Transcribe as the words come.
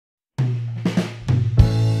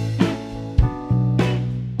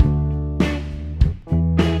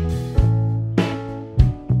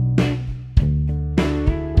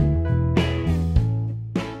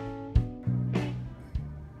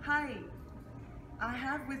I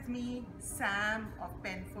have with me Sam of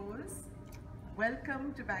Penfolds.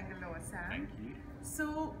 Welcome to Bangalore, Sam. Thank you.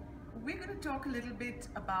 So we're going to talk a little bit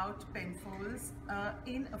about Penfolds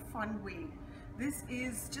in a fun way. This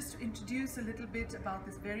is just to introduce a little bit about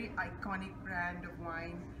this very iconic brand of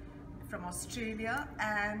wine from Australia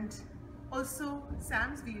and also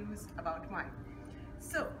Sam's views about wine.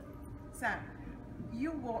 So Sam,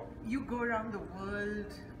 you go around the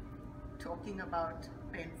world talking about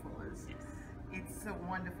Penfolds. Yes. It's a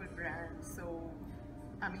wonderful brand, so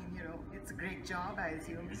I mean, it's a great job, I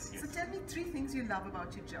assume. Yes. So tell me 3 things you love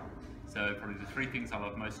about your job. So probably the 3 things I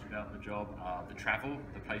love most about the job are the travel.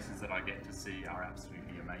 The places that I get to see are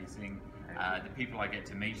absolutely amazing. The people I get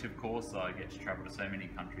to meet, of course. I get to travel to so many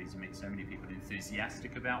countries and meet so many people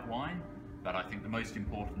enthusiastic about wine. But I think the most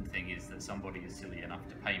important thing is that somebody is silly enough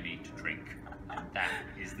to pay me to drink. And that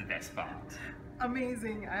is the best part.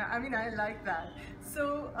 Amazing. I mean, I like that.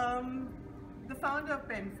 So, the founder of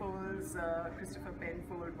Penfolds, Christopher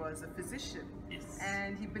Penfold, was a physician. Yes.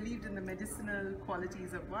 And he believed in the medicinal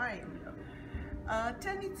qualities of wine.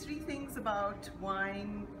 Tell me 3 things about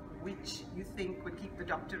wine which you think would keep the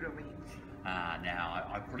doctor away. Now,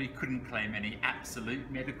 I probably couldn't claim any absolute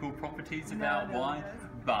medical properties about wine, yes.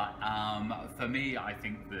 but for me, I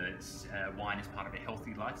think that wine is part of a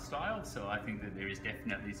healthy lifestyle, so I think that there is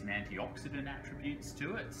definitely some antioxidant attributes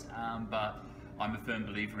to it, but I'm a firm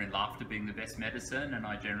believer in laughter being the best medicine, and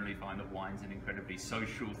I generally find that wine's an incredibly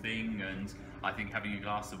social thing, and I think having a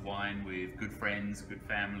glass of wine with good friends, good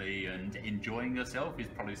family, and enjoying yourself is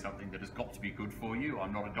probably something that has got to be good for you.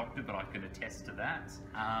 I'm not a doctor, but I can attest to that.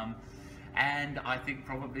 And I think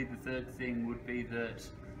probably the 3rd thing would be that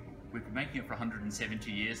we've been making it for 170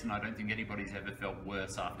 years, and I don't think anybody's ever felt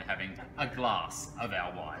worse after having a glass of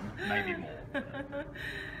our wine, maybe more.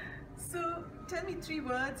 So tell me 3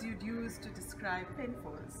 words you'd use to describe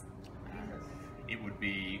Penfolds. It would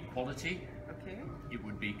be quality. Okay. It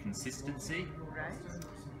would be consistency. Right.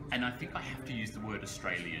 And I think I have to use the word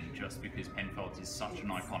Australian just because Penfolds is such an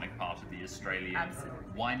iconic part of the Australian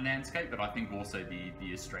wine landscape, but I think also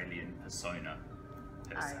the Australian persona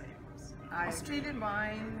per se. Australian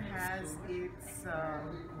wine has its,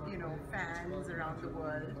 fans around the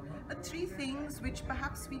world. 3 things which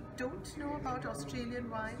perhaps we don't know about Australian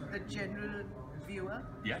wine, the general viewer.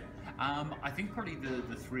 Yeah, I think probably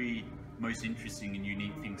the 3 most interesting and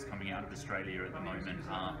unique things coming out of Australia at the moment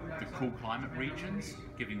are the cool climate regions,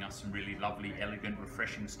 giving us some really lovely, elegant,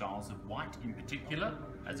 refreshing styles of white in particular,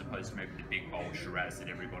 as opposed to maybe the big bold Shiraz that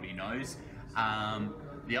everybody knows.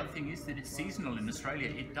 The other thing is that it's seasonal in Australia.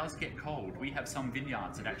 It does get cold. We have some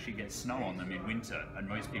vineyards that actually get snow on them in winter, and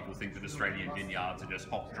most people think that Australian vineyards are just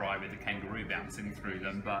hot, dry with a kangaroo bouncing through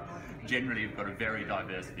them, but generally we've got a very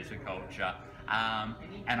diverse viticulture.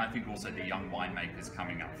 And I think also the young winemakers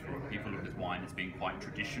coming up through. People look at wine as being quite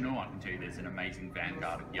traditional. I can tell you there's an amazing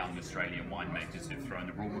vanguard of young Australian winemakers who've thrown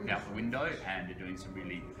the rulebook out the window and are doing some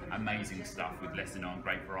really amazing stuff with lesser known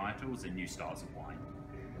grape varietals and new styles of wine.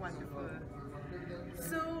 Wonderful.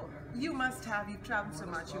 So you've traveled so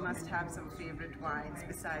much, you must have some favorite wines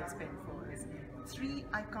besides Penfolds. 3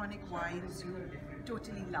 iconic wines you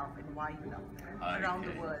totally love and why you love them around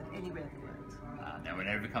the world, anywhere in the world. Now,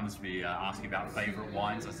 whenever it comes to me asking about favourite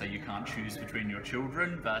wines, I say you can't choose between your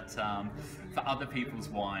children, but for other people's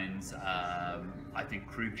wines, I think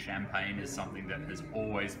Krug Champagne is something that has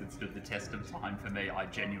always withstood the test of time for me. I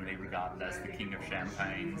genuinely regard it as the king of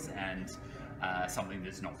champagnes and something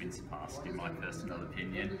that's not been surpassed in my personal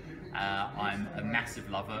opinion. I'm a massive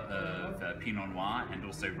lover of Pinot Noir and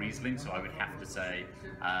also Riesling, so I would have to say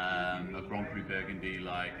a Grand Cru Burgundy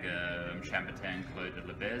like Chambertin Clos de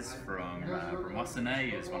la Beze from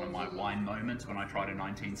Moissannet is one of my wine moments when I tried in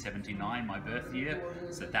 1979, my birth year,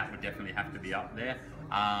 so that would definitely have to be up there.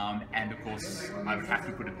 And of course, I would have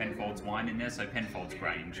to put a Penfolds wine in there, so Penfolds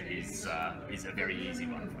Grange is a very easy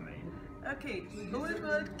one for me. Okay, old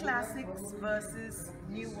world classics versus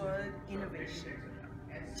new world innovation.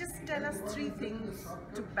 Just tell us 3 things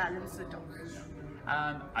to balance it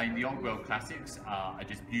off. The old world classics are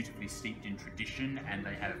just beautifully steeped in tradition, and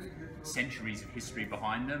they have centuries of history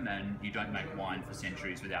behind them, and you don't make wine for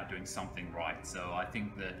centuries without doing something right. So I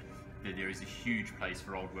think that there is a huge place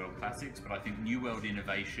for old world classics, but I think new world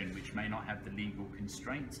innovation, which may not have the legal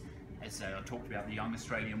constraints, as I talked about the young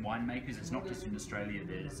Australian winemakers, it's not just in Australia,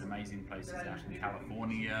 there's amazing places out in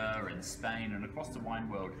California and Spain and across the wine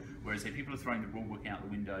world, whereas people are throwing the rulebook out the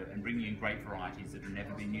window and bringing in great varieties that have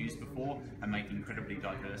never been used before and making incredibly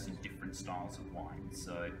diverse and different styles of wine.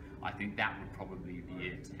 So I think that would probably be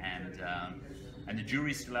it. And And the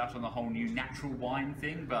jury's still out on the whole new natural wine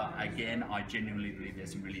thing, but again, I genuinely believe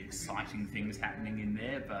there's some really exciting things happening in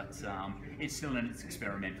there, but it's still in its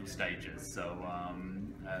experimental stages. So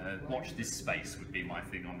watch this space would be my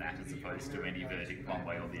thing on that, as opposed to any verdict one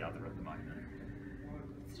way or the other at the moment.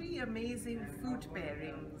 3 amazing food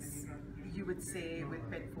pairings, you would say, with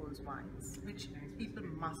Penfolds wines, which people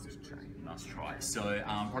must try. Must try. So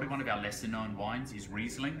probably one of our lesser known wines is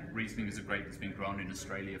Riesling. Riesling is a grape that's been grown in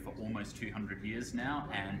Australia for almost 200 years now,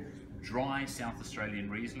 and dry South Australian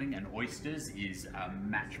Riesling and oysters is a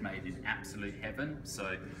match made in absolute heaven,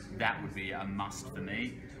 so that would be a must for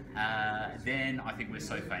me. Then I think we're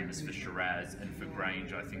so famous for Shiraz and for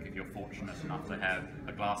Grange. I think if you're fortunate enough to have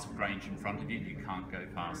a glass of Grange in front of you, you can't go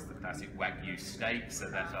past the classic Wagyu steak. So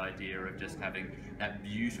that idea of just having that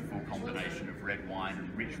beautiful combination of red wine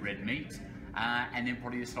and rich red meat. And then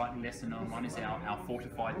probably a slightly lesser known one is our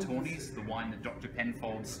fortified Tawnies, the wine that Dr.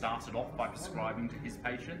 Penfolds started off by prescribing to his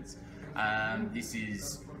patients. This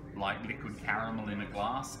is like liquid caramel in a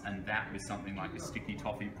glass, and that with something like a sticky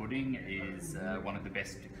toffee pudding is one of the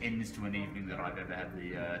best ends to an evening that I've ever had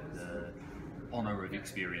the honour of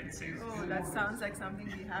experiencing. Oh, that sounds like something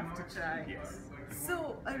we have to try. Yes.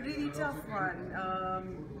 So, a really tough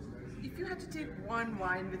one. If you had to take one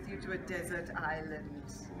wine with you to a desert island,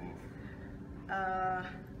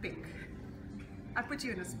 pick. I put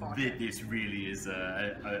you in a spot. This really is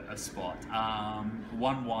a spot.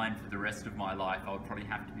 One wine for the rest of my life, I would probably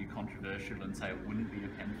have to be controversial and say it wouldn't be a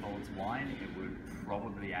Penfolds wine. It would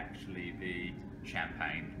probably actually be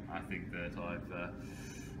champagne. I think that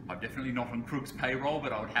I'm definitely not on Crook's payroll,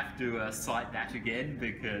 but I would have to cite that again,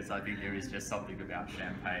 because I think there is just something about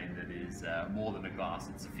champagne that is more than a glass,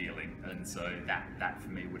 it's a feeling. And so that for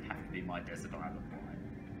me would have to be my desert island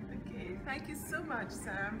wine. Okay, thank you so much,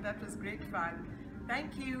 Sam. That was great fun.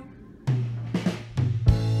 Thank you.